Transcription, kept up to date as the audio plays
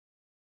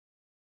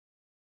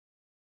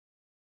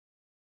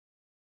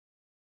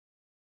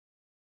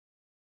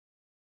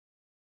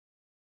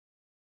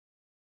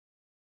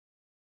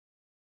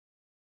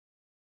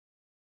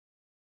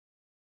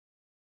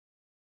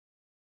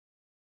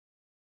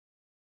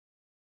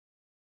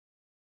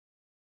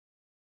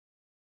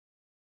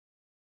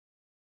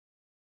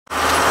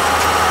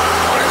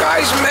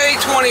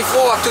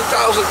24th,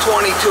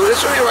 2022.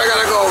 This one here I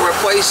gotta go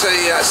replace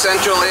a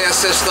central air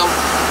system,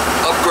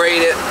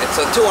 upgrade it. It's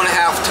a 2.5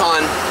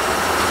 ton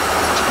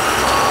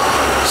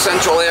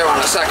central air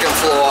on the second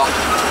floor.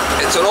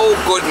 It's an old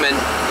Goodman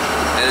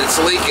and it's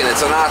leaking.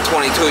 It's an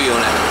R22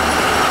 unit.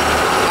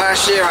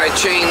 Last year I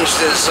changed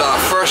this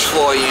first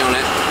floor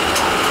unit,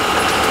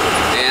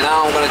 and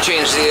now I'm going to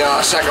change the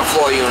second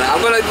floor unit. I'm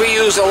going to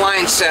reuse the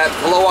line set,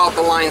 blow out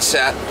the line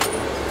set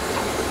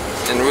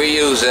and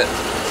reuse it.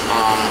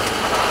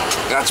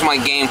 That's my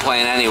game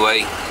plan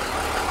anyway.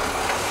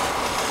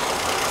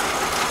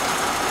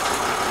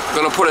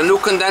 Going to put a new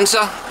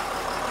condenser,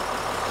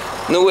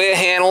 new air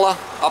handler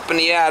up in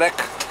the attic,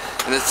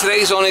 and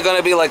today's only going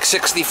to be like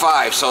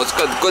 65, so it's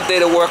a good day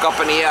to work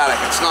up in the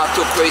attic. It's not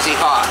too crazy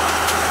hot.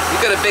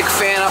 You got a big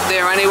fan up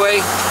there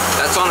anyway,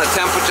 that's on a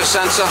temperature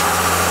sensor,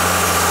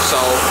 so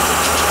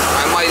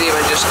I might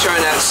even just turn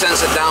that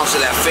sensor down so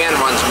that fan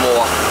runs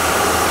more.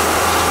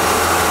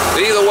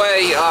 But either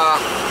way,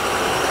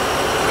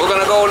 we're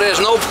going to go,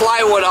 there's no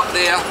plywood up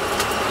there,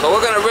 so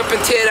we're going to rip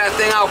and tear that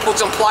thing out, put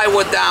some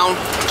plywood down,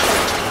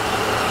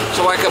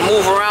 so I can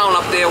move around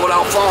up there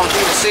without falling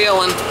through the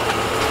ceiling.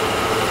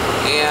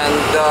 And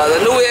the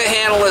new air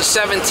handle is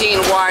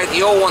 17 wide, the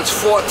old one's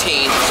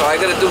 14, so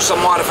I gotta do some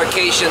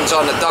modifications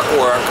on the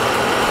ductwork.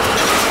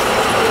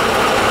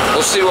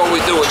 We'll see what we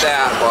do with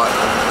that, but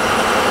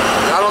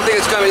I don't think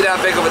it's gonna be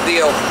that big of a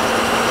deal.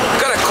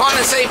 Got a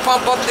condensate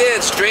pump up there,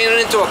 it's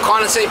draining into a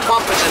condensate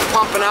pump and then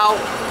pumping out.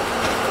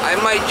 I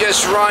might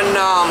just run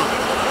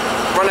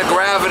a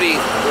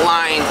gravity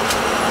line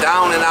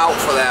down and out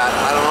for that.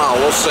 I don't know,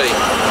 we'll see.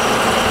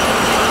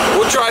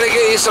 We'll try to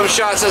get you some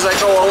shots as I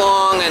go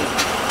along and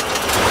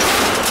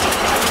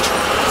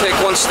take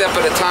one step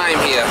at a time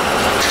here.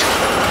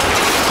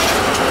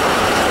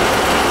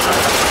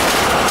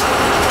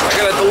 I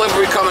got a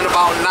delivery coming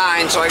about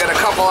 9, so I got a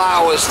couple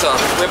hours to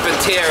rip and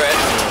tear it.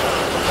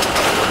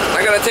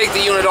 I gotta take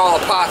the unit all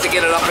apart to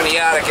get it up in the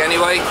attic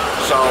anyway,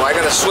 so I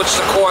gotta switch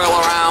the coil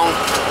around.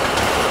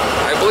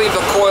 I believe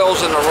the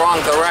coil's in the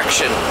wrong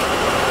direction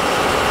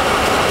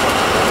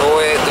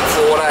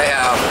for what I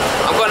have.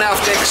 I'm gonna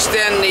have to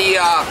extend the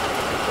I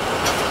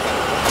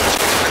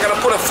gotta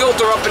put a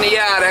filter up in the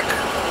attic,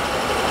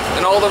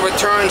 and all the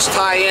returns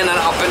tie in and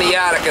up in the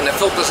attic, and the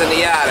filter's in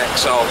the attic,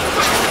 so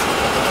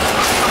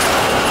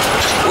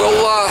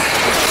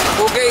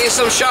we'll get you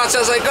some shots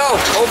as I go,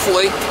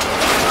 hopefully.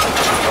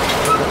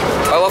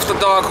 I left the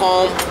dog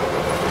home.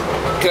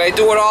 Can I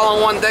do it all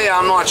in one day?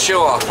 I'm not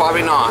sure.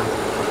 Probably not.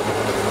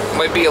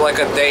 Might be like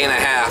a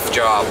day-and-a-half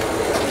job.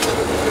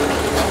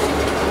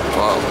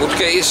 We'll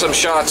get you some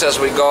shots as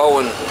we go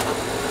and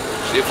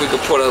see if we can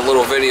put a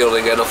little video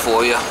together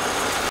for you.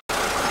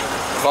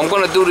 If I'm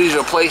going to do these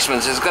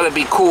replacements, it's got to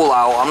be cool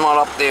out. I'm not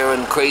up there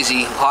in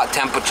crazy hot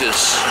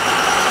temperatures.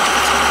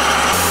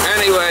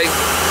 Anyway,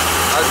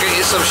 I'll get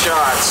you some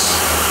shots.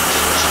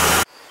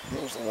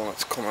 Here's the one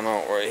that's coming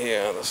out right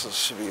here. This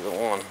should be the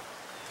one.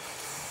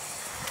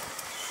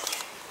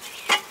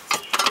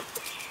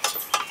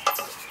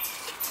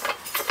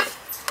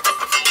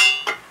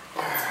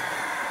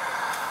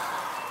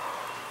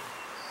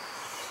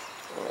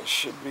 That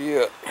should be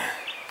it.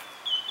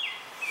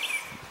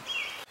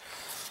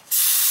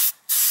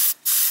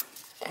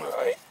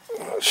 Alright,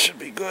 that should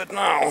be good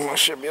now. I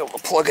should be able to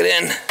plug it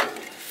in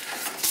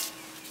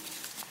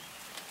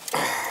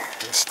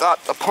and start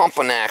the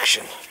pumping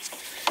action.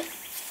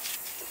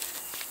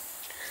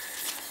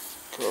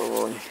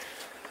 Totally.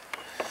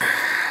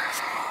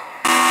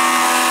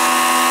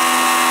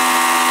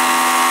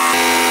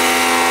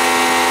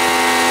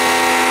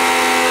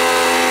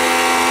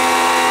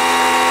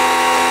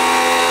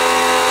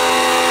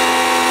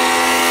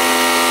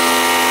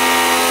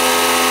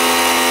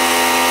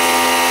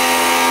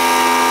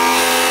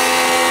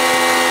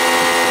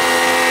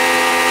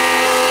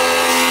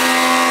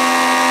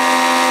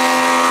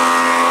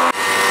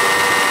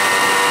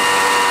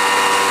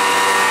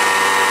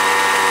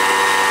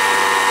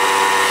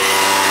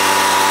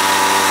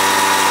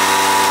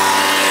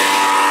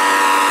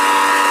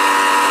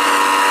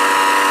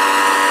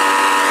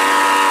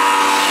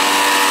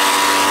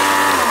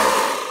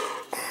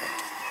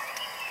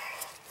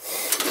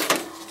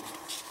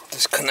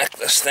 Disconnect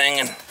this thing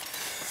and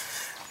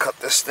cut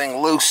this thing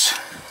loose.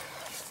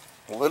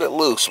 Let it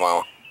loose,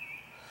 Mama.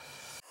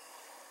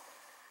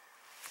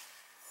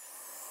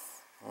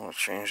 I'm gonna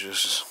change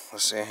this.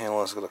 This air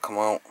handler is gonna come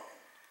out.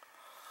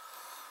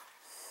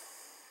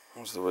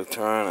 There's the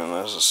return and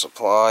there's the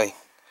supply.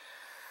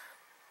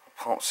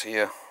 Pumps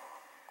here.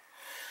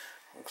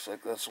 Looks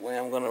like that's the way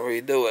I'm gonna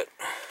redo it.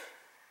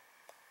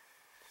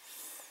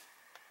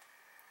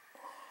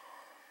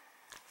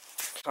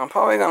 So I'm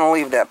probably going to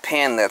leave that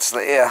pan that's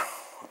there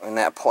in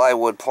that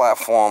plywood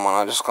platform, and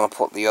I'm just going to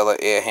put the other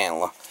air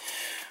handler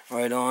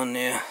right on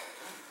there.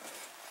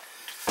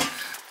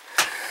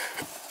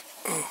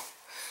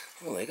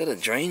 Oh, they got a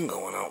drain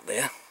going out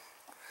there.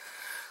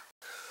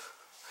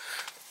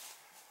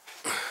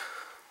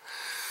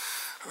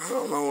 I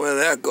don't know where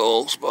that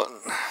goes, but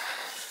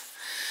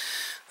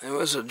there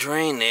was a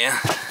drain there.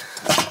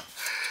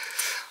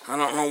 I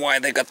don't know why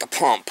they got the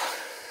pump.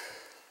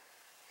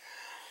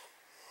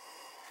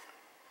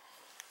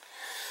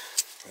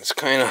 It's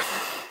kind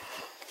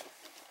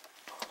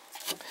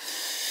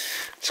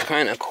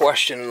of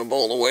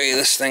questionable the way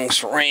this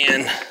thing's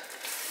ran.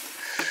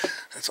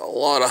 It's a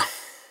long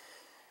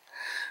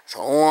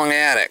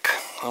attic.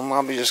 I'm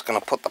probably just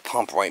gonna put the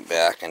pump right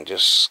back and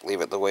just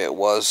leave it the way it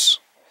was.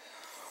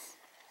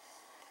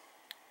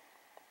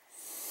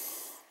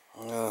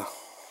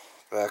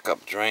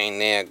 Backup drain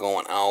there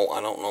going out.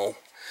 I don't know.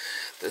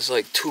 There's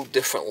like 2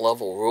 different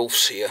level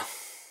roofs here.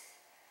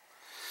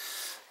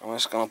 I'm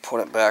just gonna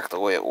put it back the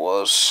way it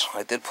was.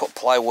 I did put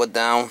plywood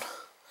down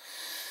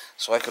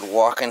so I could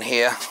walk in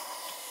here.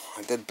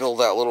 I did build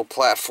that little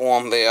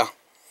platform there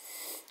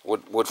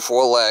with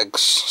 4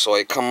 legs, so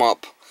I come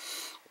up,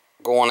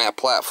 go on that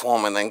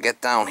platform, and then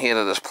get down here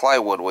to this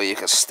plywood where you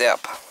could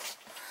step.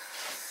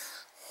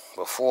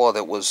 Before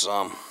there was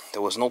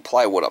no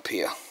plywood up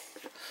here,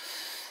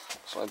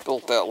 so I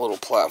built that little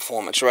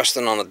platform. It's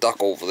resting on a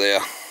duck over there.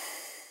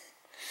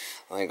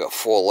 I got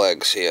 4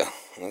 legs here,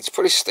 and it's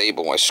pretty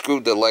stable. I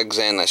screwed the legs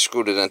in. I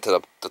screwed it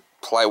into the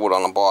plywood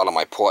on the bottom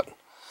I put.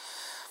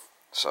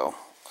 So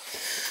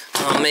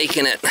I'm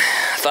making it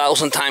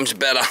 1,000 times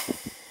better.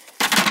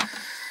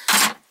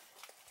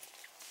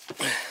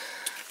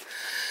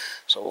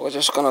 So we're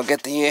just gonna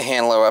get the air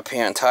handler up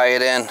here and tie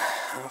it in.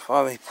 I'll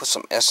probably put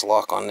some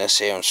S-lock on this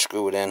here and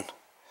screw it in.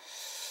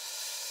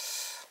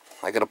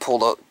 I gotta pull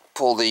the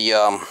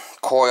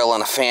coil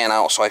and the fan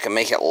out so I can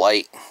make it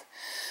light.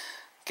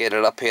 Get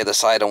it up here,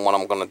 decide on what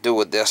I'm gonna do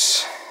with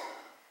this.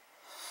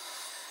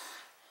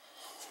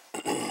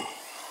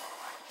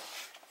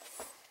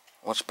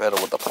 Much better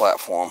with the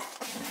platform.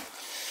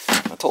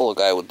 I told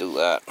the guy I would do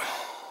that.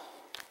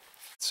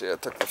 See, I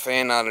took the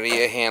fan out of the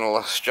air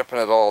handler, stripping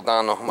it all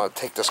down. I'm going to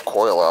take this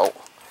coil out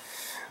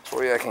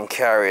so I can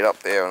carry it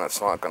up there and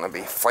it's not going to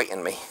be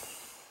fighting me.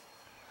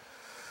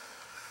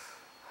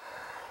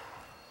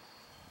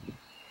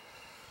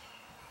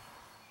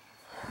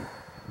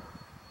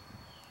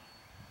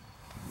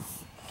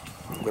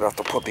 I'm going to have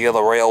to put the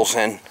other rails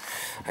in.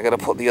 I got to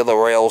put the other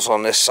rails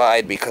on this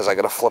side because I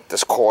got to flip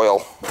this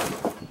coil.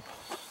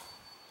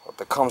 But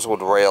it comes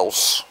with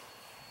rails.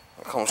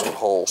 It comes with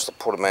holes to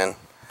put them in.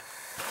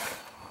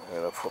 I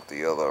gotta put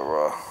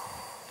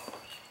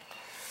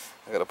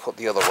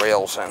the other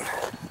rails in.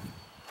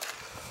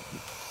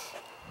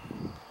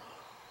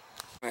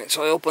 Alright,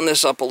 so I open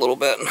this up a little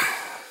bit.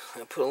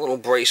 I put a little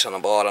brace on the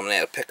bottom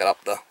there to pick it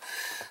up the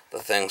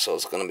thing, so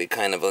it's gonna be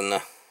kind of in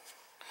the.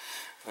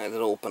 I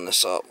did open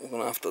this up. I'm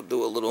gonna have to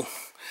do a little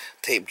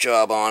tape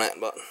job on it,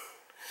 but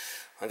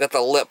I got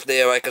the lip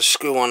there I can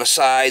screw on the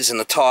sides and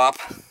the top.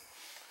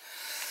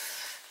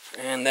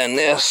 And then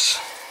this,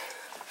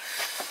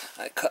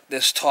 I cut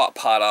this top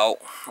part out.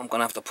 I'm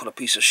gonna have to put a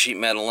piece of sheet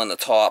metal in the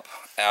top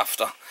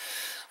after.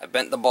 I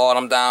bent the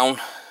bottom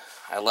down.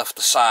 I left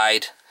the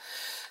side.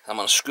 I'm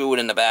gonna screw it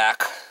in the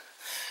back,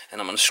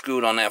 and I'm gonna screw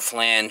it on that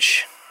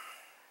flange.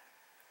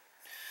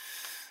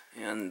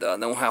 And then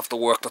we'll have to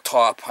work the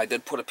top. I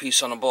did put a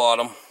piece on the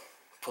bottom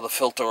for the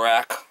filter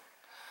rack,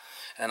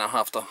 and I'll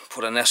have to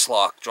put an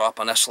S-lock, drop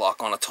an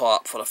S-lock on the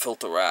top for the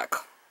filter rack.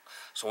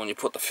 So when you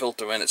put the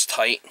filter in, it's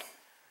tight.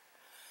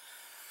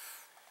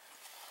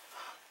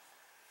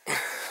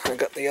 I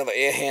got the other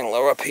air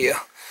handler up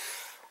here,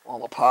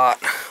 all apart.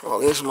 Oh,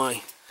 there's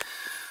my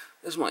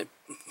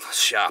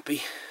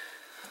Sharpie.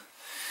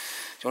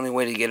 The only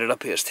way to get it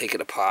up here is take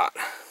it apart.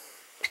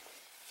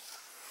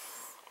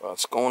 Well,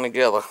 it's going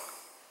together.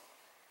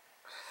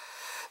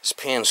 This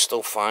pan's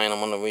still fine. I'm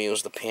going to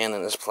reuse the pan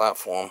in this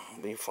platform.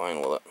 I'll be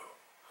fine with it.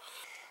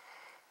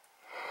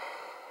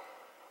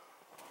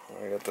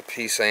 I got the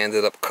piece. I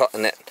ended up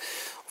cutting it,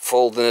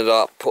 folding it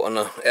up, putting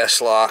an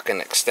S-lock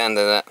and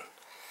extending it.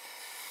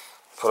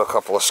 Put a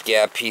couple of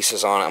scab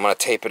pieces on it. I'm going to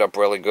tape it up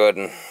really good,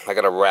 and I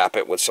got to wrap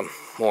it with some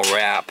more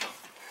wrap.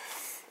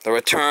 The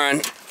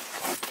return.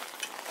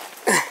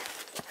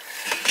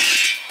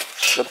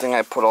 Good thing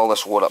I put all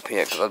this wood up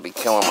here because I'd be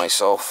killing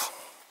myself.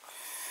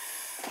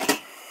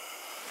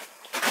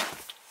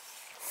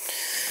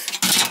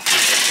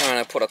 Return,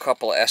 I put a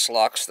couple of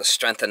S-locks to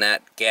strengthen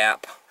that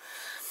gap.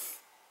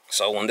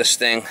 So when this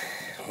thing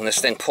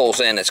pulls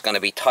in, it's going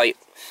to be tight.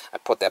 I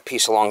put that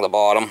piece along the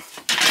bottom.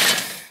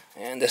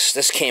 And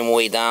this came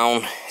way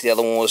down. The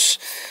other one was,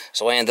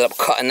 so I ended up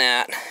cutting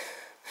that.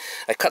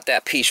 I cut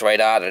that piece right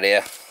out of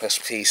there, this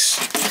piece,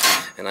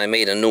 and I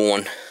made a new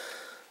one.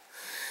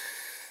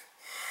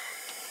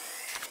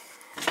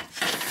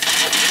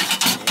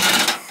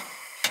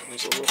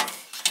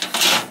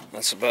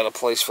 That's a better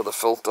place for the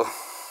filter.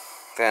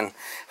 Then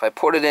if I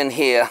put it in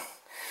here,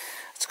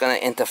 it's going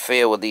to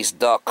interfere with these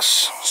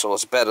ducts, so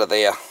it's better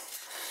there.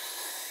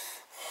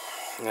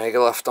 And I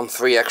left him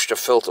 3 extra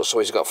filters, so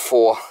he's got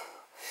 4.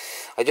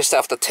 I just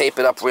have to tape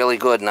it up really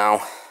good now.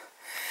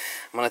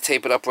 I'm going to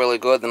tape it up really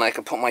good, then I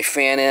can put my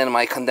fan in,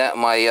 my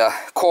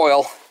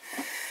coil,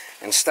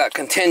 and start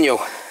continue.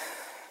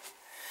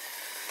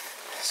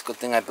 It's a good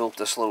thing I built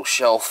this little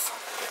shelf.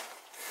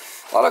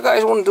 A lot of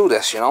guys wouldn't do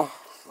this, you know.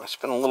 I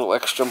spent a little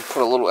extra,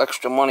 put a little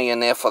extra money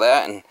in there for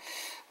that and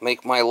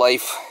make my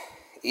life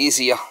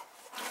easier.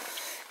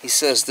 He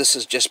says this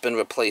has just been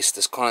replaced,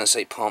 this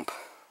condensate pump.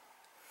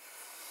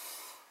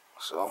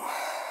 So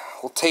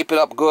we'll tape it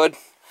up good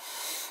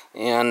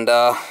and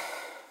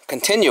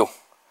continue.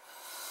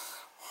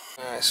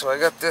 Alright, so I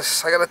got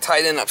this, I got it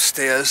tied in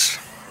upstairs.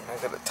 I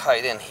got it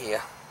tied in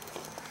here.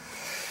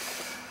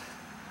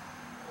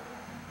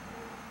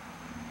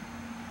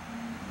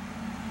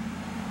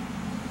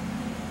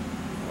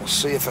 We'll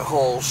see if it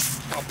holds.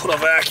 I'll put a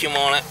vacuum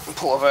on it and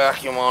pull a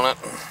vacuum on it.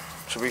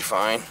 Should be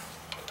fine.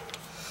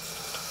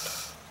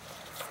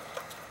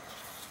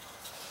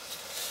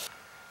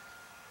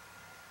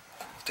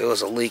 If there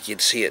was a leak,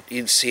 you'd see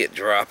it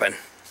dropping.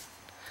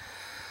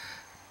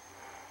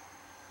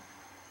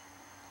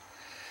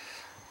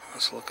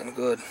 That's looking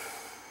good.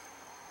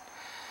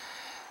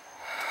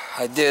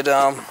 I did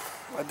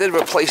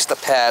replace the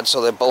pads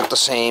so they're both the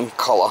same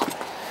color.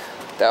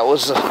 That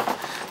was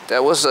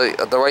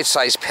the right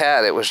size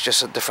pad. It was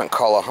just a different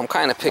color. I'm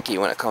kind of picky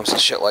when it comes to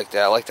shit like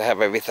that. I like to have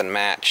everything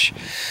match.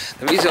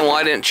 The reason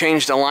why I didn't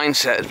change the line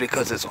set is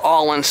because it's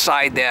all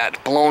inside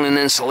that blown-in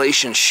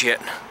insulation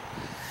shit.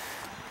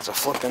 It's a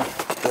flipping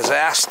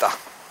disaster.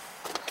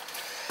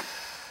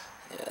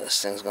 Yeah, this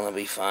thing's gonna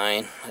be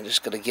fine. I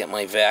just gotta get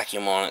my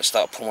vacuum on it,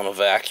 start pulling a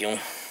vacuum.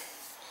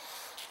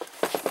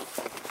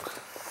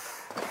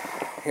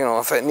 You know,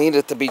 if it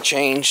needed to be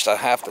changed, I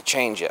have to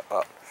change it,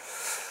 but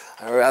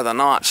I'd rather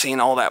not,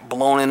 seeing all that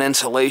blown-in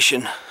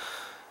insulation.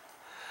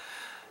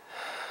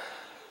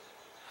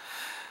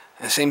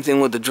 And same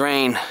thing with the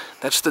drain.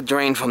 That's the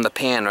drain from the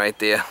pan right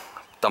there,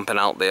 dumping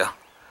out there.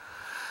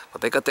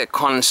 But they got that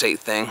condensate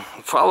thing,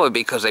 probably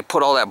because they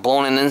put all that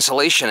blown-in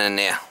insulation in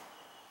there.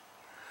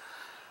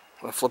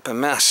 What a flipping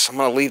mess. I'm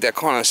gonna leave that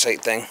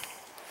condensate thing.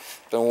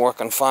 Been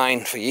working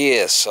fine for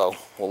years, so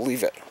we'll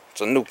leave it.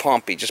 It's a new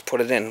pump. He just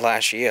put it in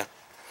last year.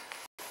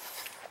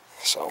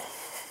 So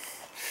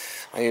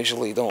I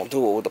usually don't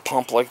do it with a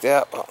pump like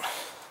that, but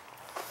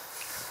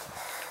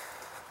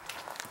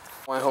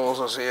my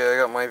hoses here. I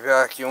got my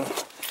vacuum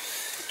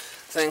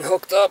thing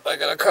hooked up. I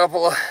got a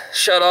couple of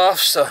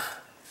shut-offs to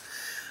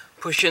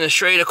push in the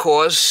straighter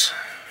cores,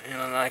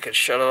 and then I could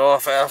shut it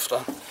off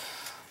after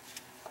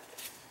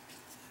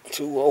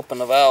to open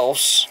the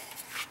valves.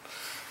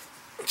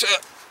 That's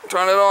it.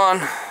 Turn it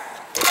on.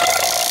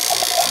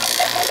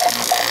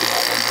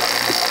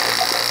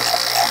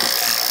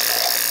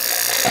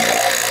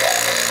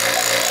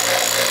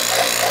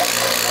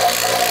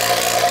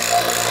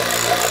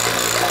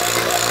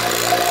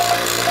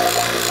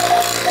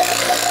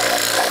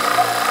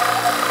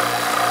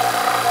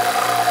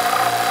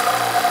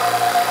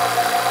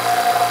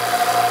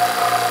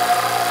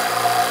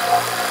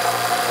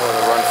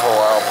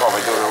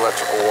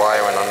 Electrical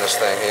wiring on this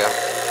thing here.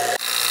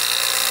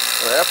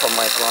 They're for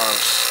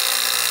microns.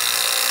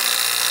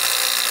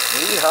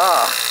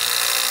 Yeehaw!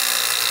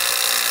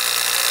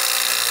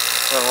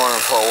 Been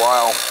running for a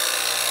while.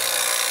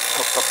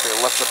 Hooked up the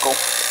electrical.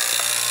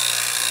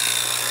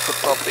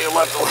 Hooked up the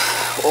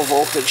electrical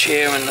voltage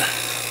here and the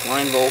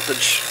line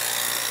voltage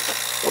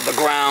with the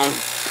ground.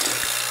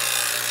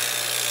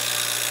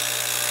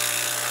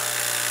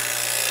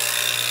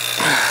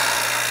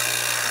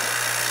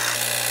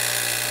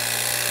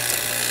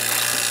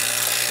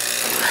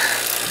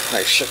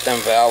 I shut them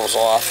valves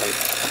off and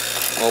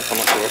open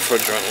up the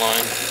refrigerant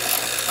line.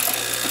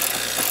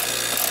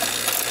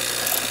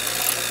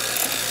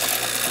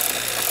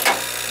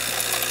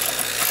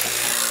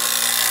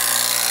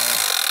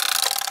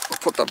 I'll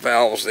put the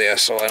valves there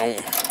so I don't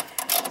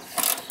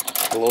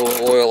blow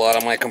oil out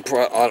of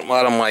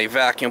my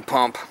vacuum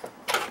pump.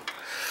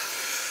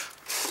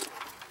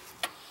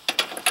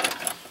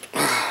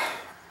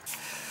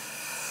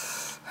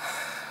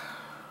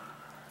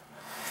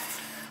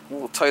 A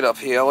little tight up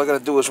here. All I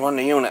gotta do is run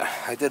the unit.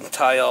 I did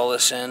tie all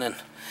this in and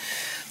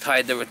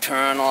tied the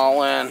return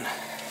all in.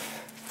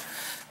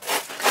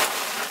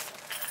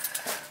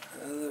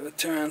 The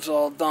return's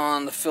all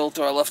done. The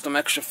filter, I left them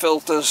extra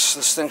filters.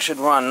 This thing should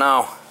run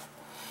now.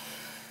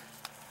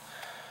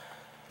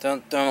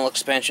 Thermal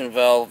expansion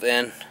valve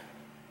in.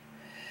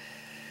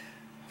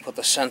 Put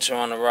the sensor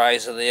on the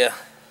riser there.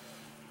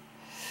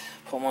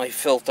 Put my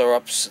filter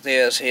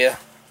upstairs here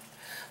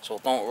so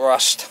it don't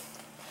rust.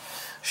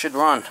 Should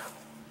run.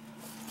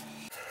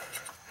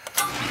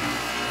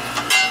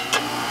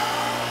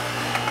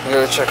 I'm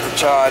gonna check the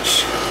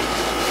charge.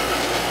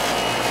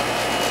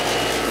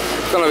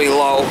 It's gonna be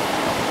low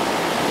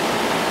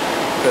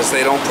because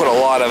they don't put a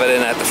lot of it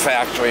in at the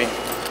factory.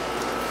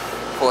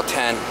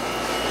 410.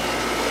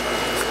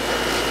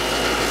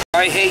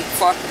 I hate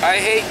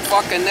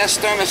fucking Nest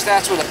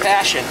thermostats with a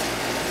passion.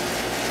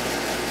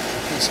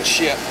 Piece of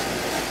shit.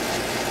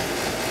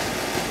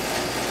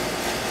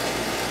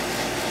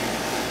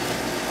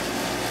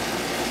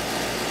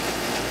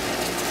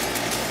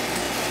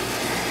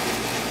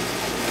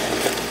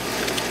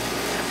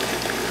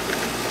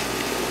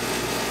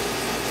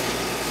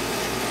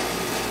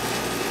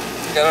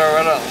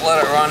 Gotta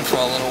let it run for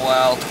a little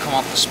while to come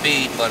up to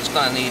speed, but it's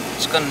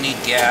gonna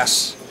need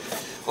gas.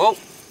 Whoa!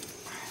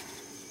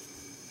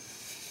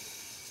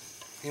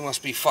 He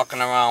must be fucking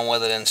around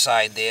with it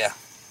inside there.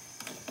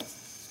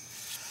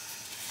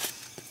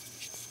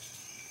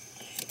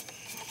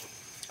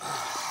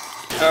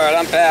 Alright,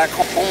 I'm back.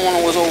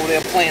 Homeowner was over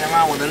there playing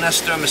around with the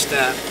Nest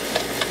thermostat.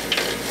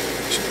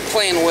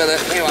 Playing with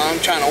it. You know, I'm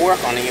trying to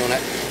work on the unit.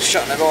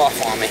 Shutting it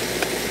off on me.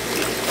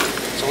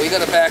 So we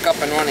got it back up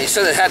and running. He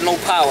said it had no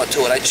power to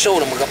it. I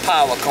showed him we got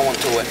power going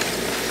to it.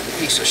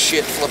 Piece of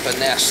shit flipping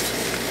Nest.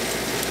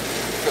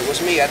 If it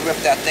was me, I'd rip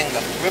that thing,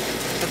 rip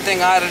the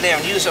thing out of there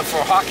and use it for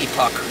a hockey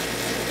puck.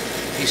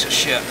 Piece of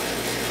shit.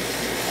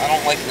 I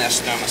don't like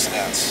Nest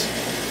thermostats.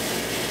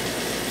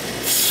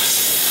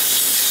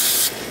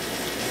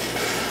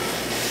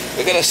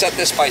 We're gonna set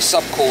this by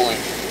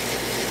subcooling.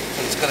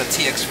 And it's got a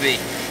TXV.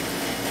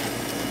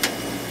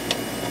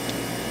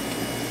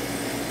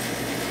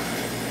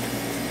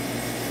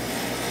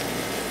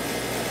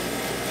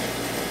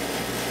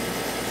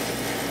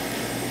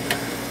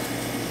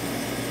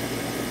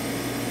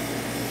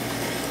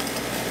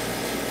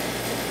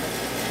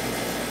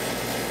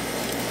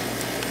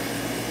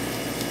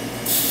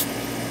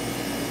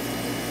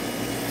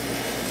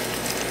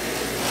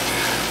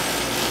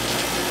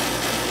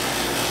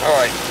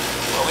 Alright,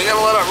 well, we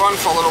gotta let it run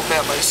for a little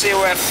bit, but you see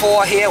we're at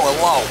 4 here, we're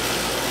low.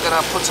 We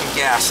gotta put some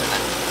gas in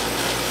it.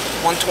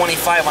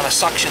 125 on a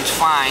suction's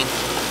fine.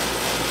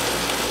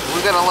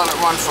 We gotta let it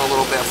run for a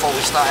little bit before we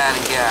start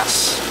adding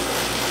gas.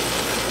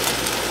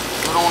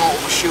 We don't want to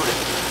overshoot it.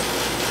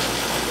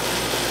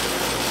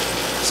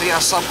 See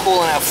our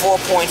subcooling at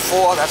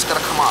 4.4, that's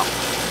gonna come up.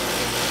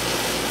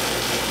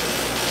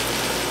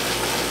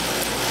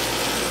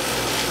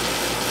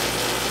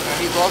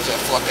 He loves that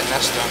fucking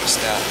Nest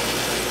thermostat.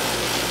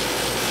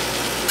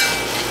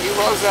 He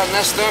loves that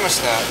Nest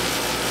thermostat.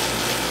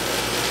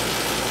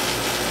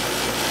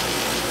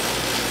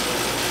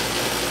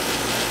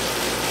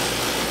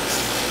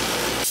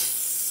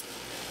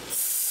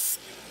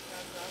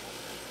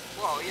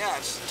 Well, yeah,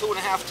 it's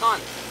 2.5 ton.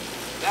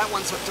 That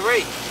one's a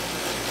 3.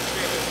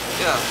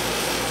 Yeah.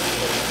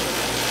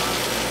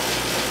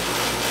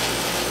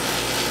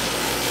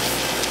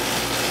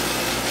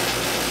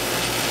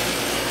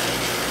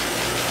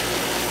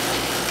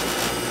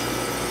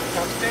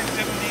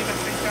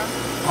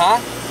 Huh?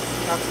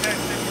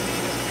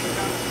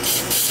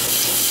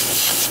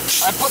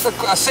 I put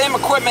the same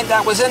equipment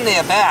that was in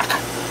there back.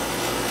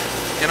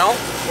 You know?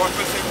 What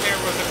was in there?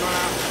 Was it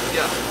gonna?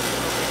 Yeah.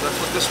 That's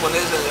what this one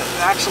is.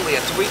 It's actually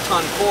a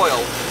 3-ton coil.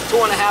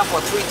 2.5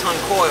 or 3-ton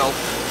coil,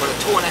 but a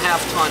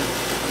 2.5-ton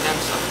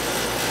condenser.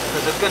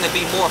 Because it's going to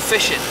be more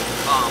efficient.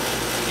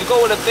 You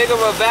go with a bigger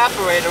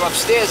evaporator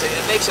upstairs, it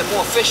makes it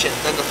more efficient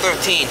than the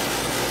 13.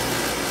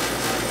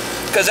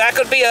 Because that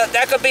could be a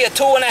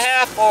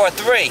 2.5 or a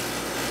 3.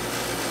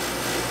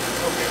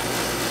 Okay.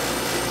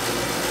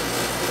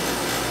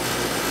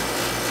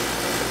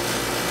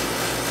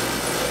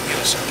 Give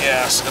it some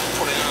gas. Gonna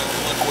put it in a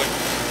liquid.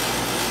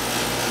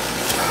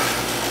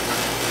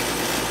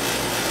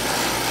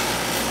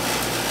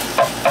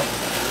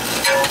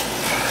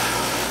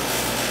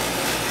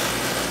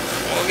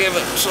 We'll give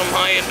it some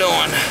how you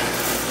doing.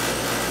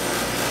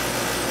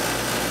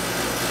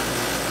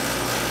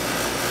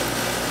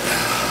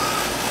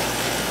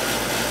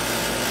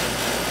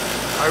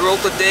 I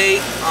wrote the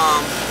date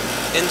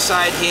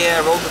inside here,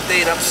 I wrote the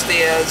date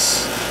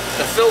upstairs.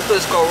 The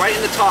filters go right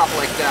in the top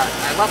like that.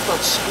 I left a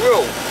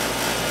screw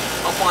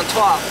up on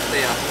top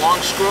there,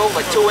 long screw,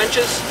 like 2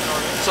 inches.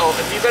 So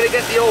if you're going to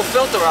get the old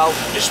filter out,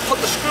 just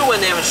put the screw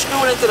in there and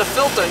screw it into the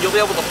filter and you'll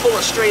be able to pull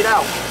it straight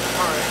out.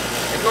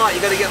 If not,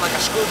 you got to get like a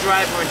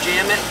screwdriver and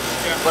jam it.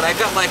 Yeah. But I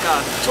got like a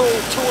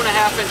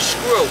 2.5-inch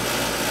screw.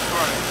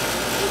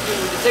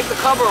 You take the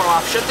cover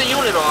off, shut the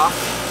unit off,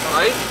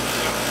 right?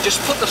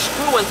 Just put the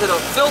screw into the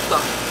filter,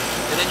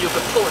 and then you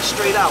can pull it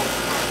straight out,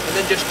 and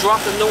then just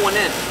drop the new one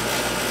in.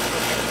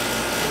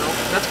 You know,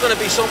 that's going to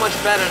be so much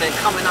better than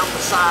coming out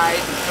the side.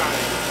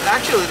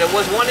 Actually, there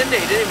was one in there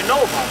you didn't even know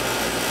about.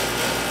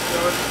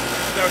 There was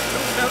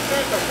 2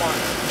 filters or one?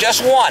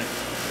 Just one.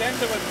 Then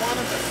there was one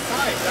on the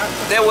side.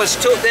 There was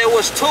two. There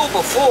was 2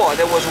 before.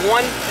 There was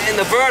one in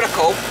the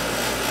vertical,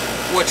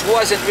 which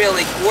wasn't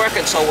really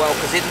working so well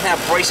because it didn't have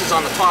braces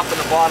on the top and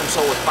the bottom,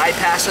 so it was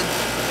bypassing.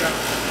 Yeah.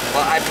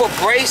 Well, I put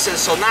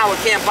braces, so now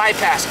it can't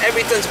bypass.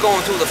 Everything's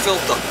going through the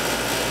filter.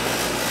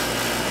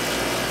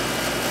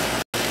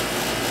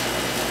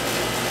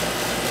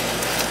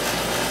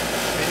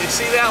 Did you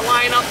see that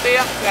line up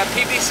there? That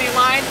PVC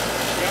line?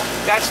 Yeah.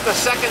 That's the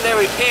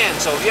secondary pan.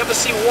 So if you ever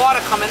see water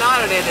coming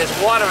out of there, there's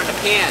water in the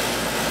pan.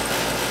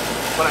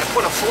 But I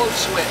put a float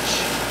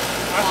switch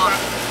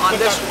on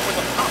this one. With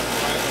a pump,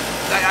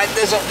 right?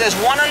 There's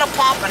one on the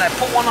pump, and I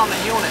put one on the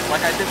unit,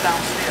 like I did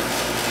downstairs.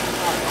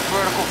 A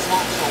vertical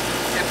float, so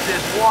if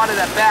there's water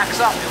that backs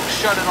up, it will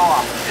shut it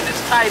off, and it's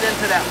tied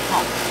into that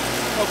pump.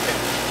 Okay.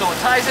 So it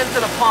ties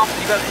into the pump.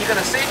 You got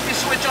a safety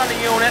switch on the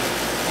unit.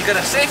 You got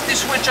a safety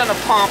switch on the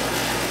pump,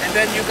 and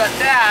then you got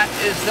that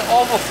is the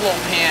overflow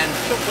pan.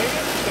 So when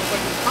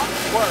the pump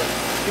works,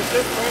 is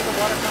this where the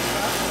water comes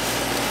out?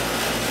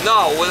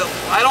 No,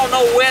 I don't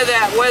know where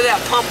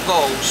that pump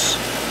goes,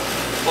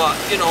 but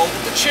you know,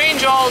 to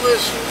change all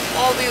this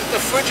all these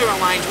refrigerant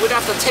lines, we'd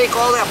have to take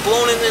all that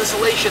blown-in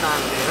insulation out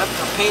of there. That's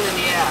a pain in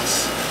the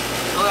ass.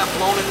 You know that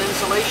blown-in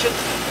insulation?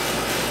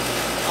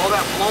 All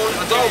that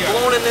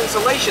blown-in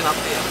insulation up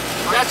there.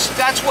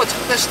 That's what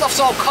this stuff's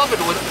all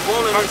covered with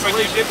blown-in insulation.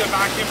 When you did the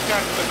vacuum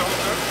test, it was all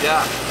good?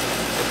 Yeah,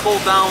 it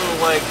pulled down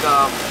like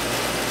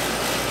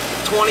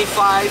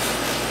 25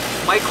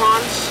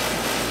 microns.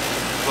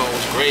 So it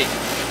was great.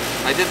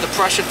 I did the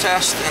pressure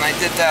test and I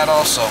did that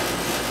also. All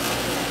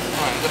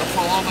right, I'm gonna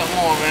put a little bit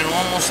more in. We're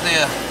almost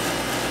there.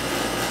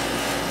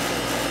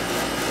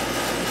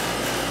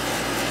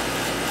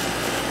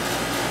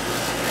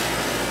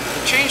 To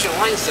change the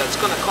line set,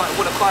 would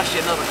have cost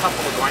you another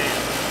couple of grand.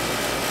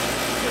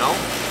 You know?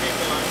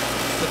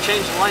 To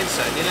change the line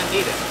set, you didn't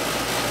need it.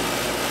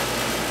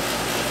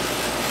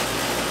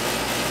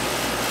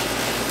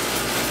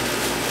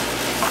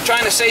 I'm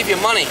trying to save you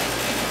money.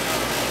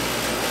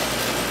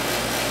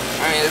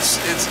 I mean,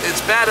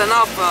 it's bad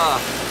enough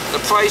the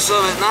price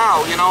of it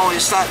now. You know,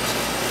 you start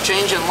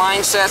changing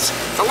line sets.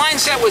 If the line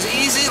set was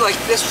easy, like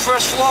this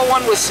first floor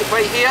one was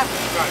right here,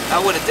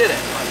 I would have did it.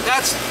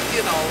 That's,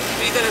 you know,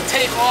 you're gonna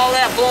take all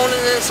that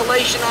blown-in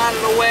insulation out of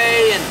the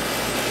way, and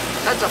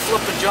that's a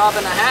flipping job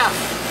and a half.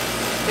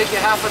 Take you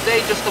half a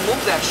day just to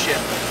move that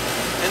shit,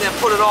 and then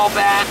put it all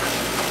back.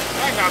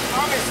 Hey, now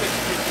promise it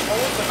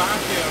holds the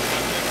vacuum.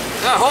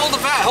 Yeah, hold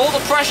the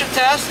pressure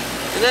test,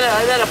 and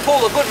then it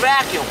pulled a good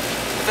vacuum.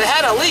 If it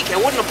had a leak, it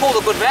wouldn't have pulled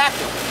a good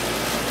vacuum.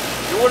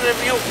 You wouldn't have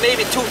used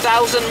maybe 2,000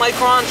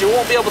 microns. You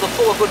won't be able to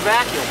pull a good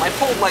vacuum. I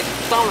pulled like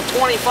down to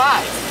 25.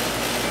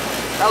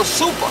 That was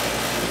super.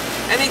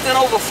 Anything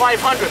over 500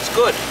 is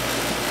good.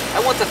 I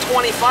went to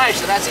 25,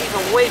 so that's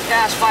even way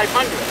past 500.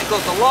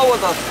 Because the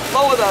lower the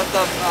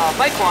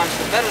microns,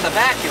 the better the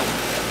vacuum.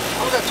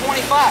 I was at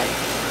 25.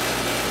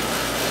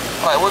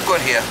 All right, we're good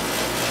here.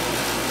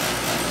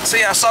 See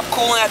our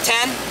subcooling at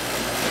 10?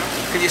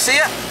 Can you see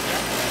it?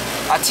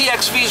 Our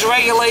TXV is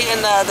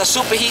regulating the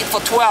superheat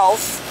for 12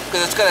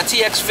 because it's got a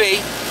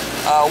TXV.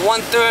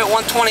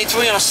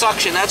 123 on a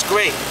suction. That's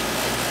great.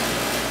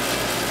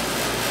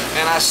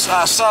 And our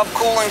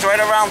subcooling's right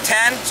around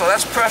 10, so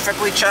that's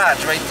perfectly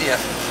charged right there.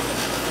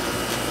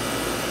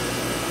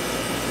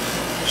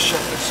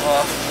 Shut this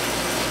off.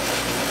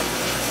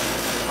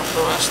 Put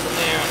the rest in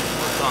there and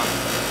we're done.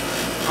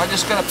 I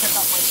just gotta pick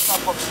up my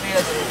stuff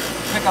upstairs and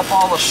pick up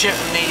all the shit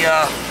in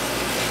the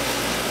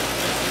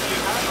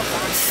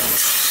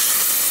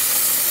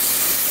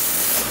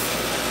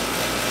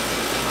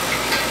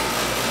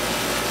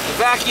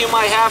vacuum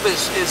I have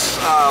is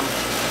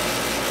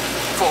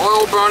for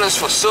oil burners,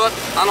 for soot.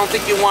 I don't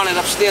think you want it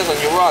upstairs on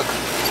your rug.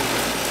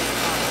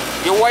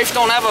 Your wife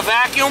don't have a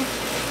vacuum?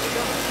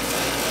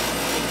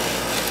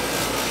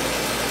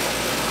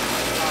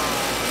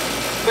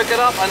 Pick it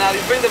up, and now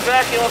you bring the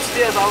vacuum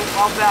upstairs,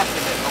 I'll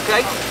vacuum it,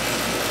 okay?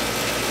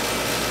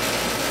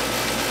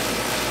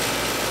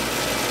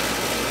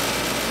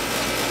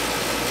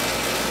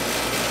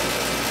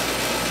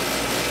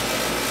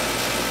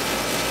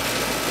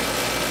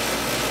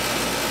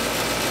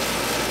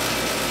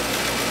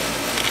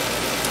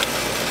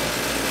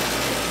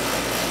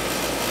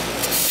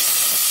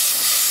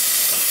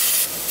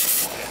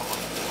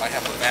 I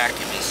have a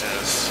vacuum, he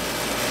says.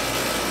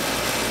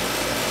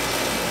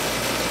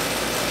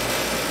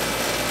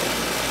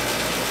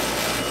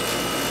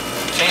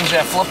 Change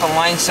that flipping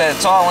line set.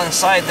 It's all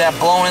inside that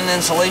blown-in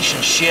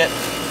insulation shit.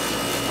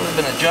 Would have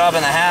been a job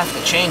and a half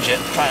to change it.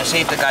 I'm trying to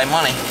save the guy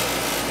money.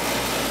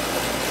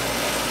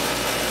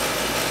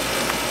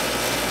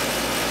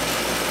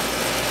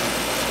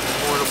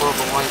 More above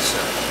the line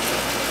set.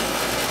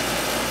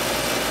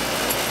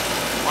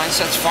 Line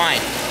set's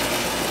fine.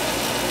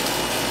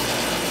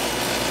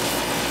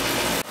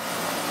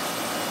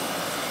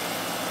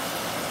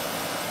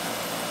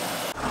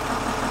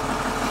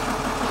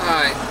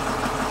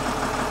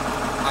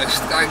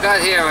 I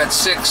got here at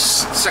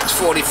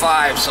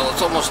 6:45, so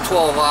it's almost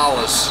 12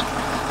 hours.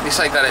 At least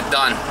I got it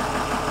done.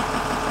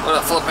 What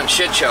a flippin'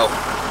 shit show.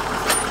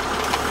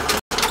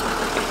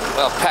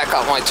 I'll pack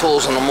out my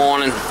tools in the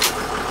morning.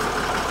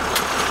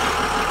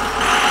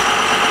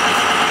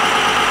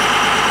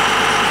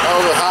 That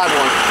was a hard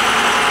one.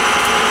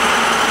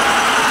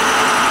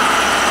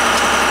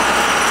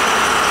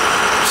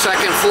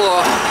 Second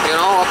floor, you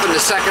know, up in the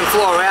second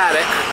floor attic.